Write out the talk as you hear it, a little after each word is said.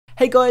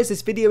Hey guys,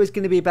 this video is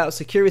going to be about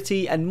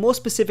security and more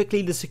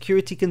specifically the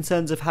security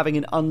concerns of having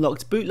an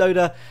unlocked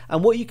bootloader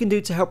and what you can do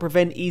to help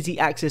prevent easy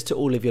access to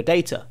all of your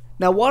data.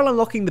 Now, while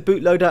unlocking the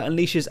bootloader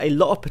unleashes a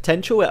lot of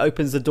potential, it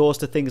opens the doors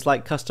to things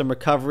like custom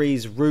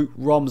recoveries, root,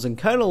 ROMs and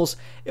kernels,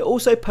 it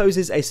also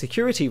poses a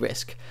security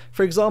risk.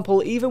 For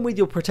example, even with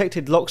your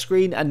protected lock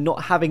screen and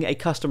not having a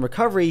custom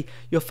recovery,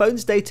 your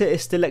phone's data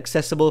is still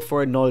accessible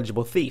for a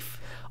knowledgeable thief.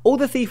 All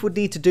the thief would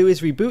need to do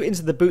is reboot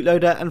into the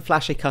bootloader and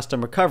flash a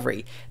custom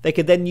recovery. They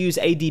could then use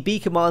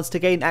ADB commands to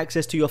gain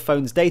access to your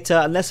phone's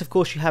data, unless of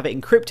course you have it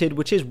encrypted,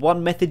 which is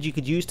one method you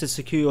could use to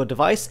secure your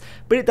device,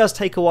 but it does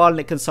take a while and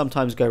it can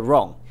sometimes go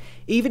wrong.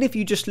 Even if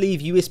you just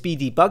leave USB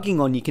debugging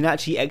on, you can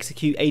actually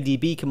execute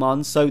ADB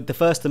commands, so the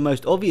first and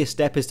most obvious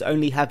step is to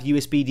only have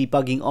USB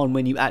debugging on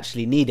when you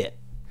actually need it.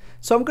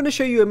 So I'm going to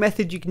show you a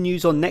method you can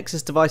use on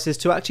Nexus devices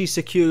to actually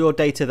secure your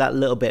data that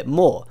little bit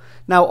more.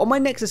 Now on my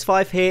Nexus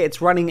 5 here, it's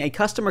running a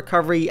custom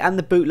recovery and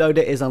the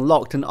bootloader is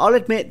unlocked, and I'll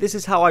admit this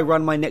is how I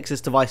run my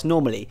Nexus device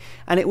normally,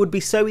 and it would be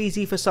so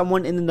easy for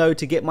someone in the know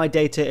to get my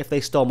data if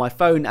they stole my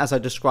phone, as I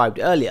described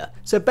earlier.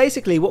 So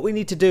basically what we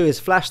need to do is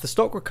flash the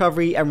stock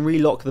recovery and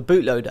relock the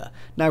bootloader.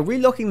 Now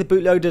relocking the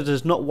bootloader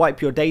does not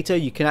wipe your data.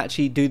 You can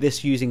actually do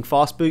this using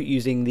fastboot,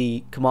 using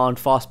the command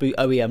fastboot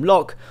OEM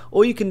lock,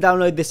 or you can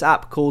download this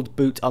app called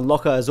Boot Unlocker.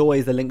 As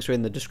always, the links are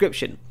in the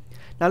description.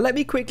 Now let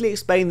me quickly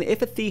explain that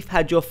if a thief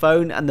had your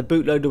phone and the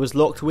bootloader was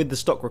locked with the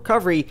stock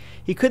recovery,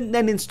 he couldn't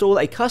then install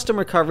a custom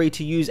recovery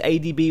to use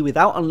ADB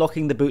without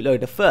unlocking the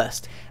bootloader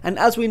first. And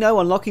as we know,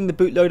 unlocking the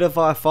bootloader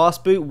via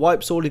fastboot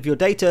wipes all of your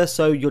data,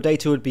 so your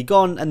data would be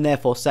gone and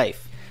therefore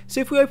safe. So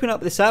if we open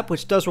up this app,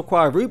 which does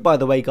require root by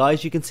the way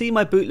guys, you can see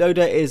my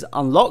bootloader is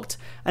unlocked,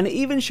 and it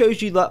even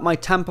shows you that my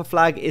tamper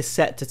flag is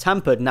set to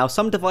tampered. Now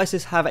some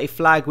devices have a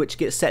flag which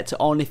gets set to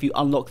on if you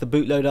unlock the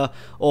bootloader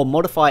or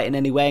modify it in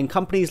any way, and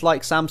companies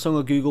like Samsung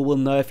or Google will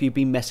know if you've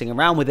been messing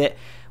around with it.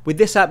 With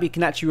this app you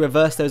can actually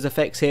reverse those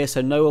effects here,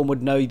 so no one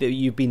would know that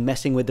you've been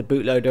messing with the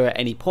bootloader at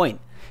any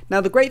point.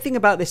 Now the great thing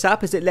about this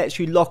app is it lets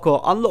you lock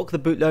or unlock the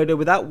bootloader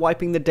without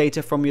wiping the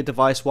data from your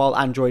device while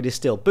Android is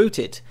still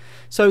booted.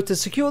 So to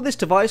secure this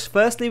device,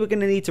 firstly we're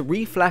going to need to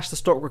reflash the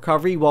stock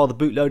recovery while the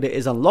bootloader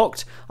is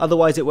unlocked,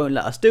 otherwise it won't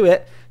let us do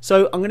it.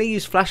 So I'm going to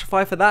use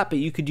Flashify for that, but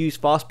you could use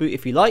Fastboot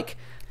if you like.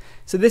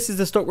 So this is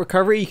the stock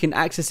recovery. You can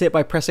access it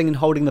by pressing and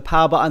holding the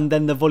power button,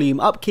 then the volume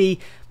up key,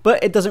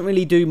 but it doesn't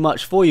really do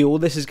much for you. All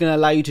this is going to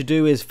allow you to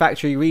do is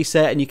factory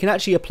reset, and you can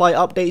actually apply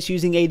updates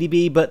using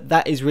ADB, but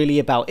that is really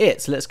about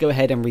it. So let's go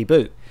ahead and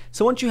reboot.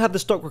 So once you have the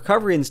stock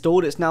recovery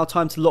installed, it's now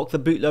time to lock the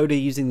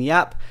bootloader using the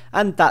app,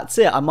 and that's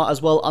it. I might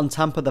as well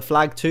untamper the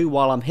flag too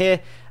while I'm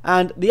here.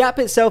 And the app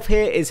itself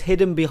here is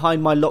hidden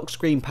behind my lock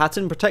screen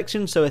pattern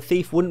protection, so a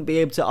thief wouldn't be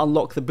able to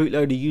unlock the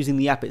bootloader using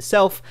the app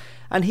itself,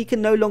 and he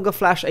can no longer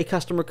flash a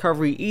custom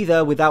recovery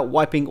either without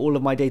wiping all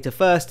of my data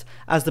first,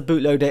 as the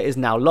bootloader is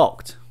now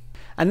locked.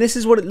 And this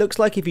is what it looks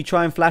like if you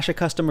try and flash a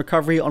custom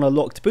recovery on a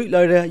locked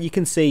bootloader. You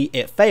can see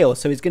it fails,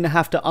 so he's going to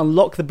have to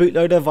unlock the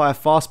bootloader via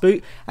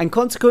fastboot, and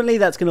consequently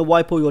that's going to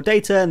wipe all your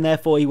data, and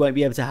therefore he won't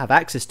be able to have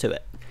access to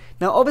it.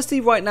 Now obviously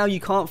right now you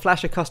can't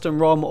flash a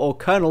custom ROM or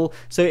kernel,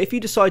 so if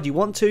you decide you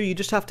want to, you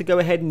just have to go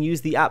ahead and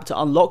use the app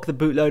to unlock the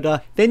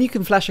bootloader. Then you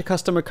can flash a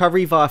custom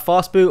recovery via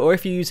fastboot, or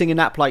if you're using an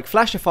app like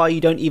Flashify,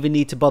 you don't even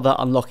need to bother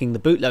unlocking the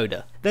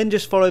bootloader. Then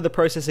just follow the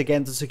process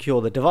again to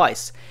secure the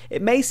device.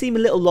 It may seem a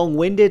little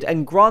long-winded,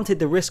 and granted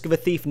the risk of a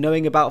thief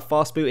knowing about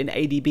fastboot and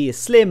ADB is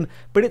slim,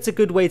 but it's a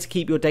good way to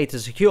keep your data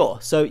secure.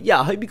 So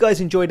yeah, I hope you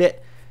guys enjoyed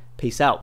it. Peace out.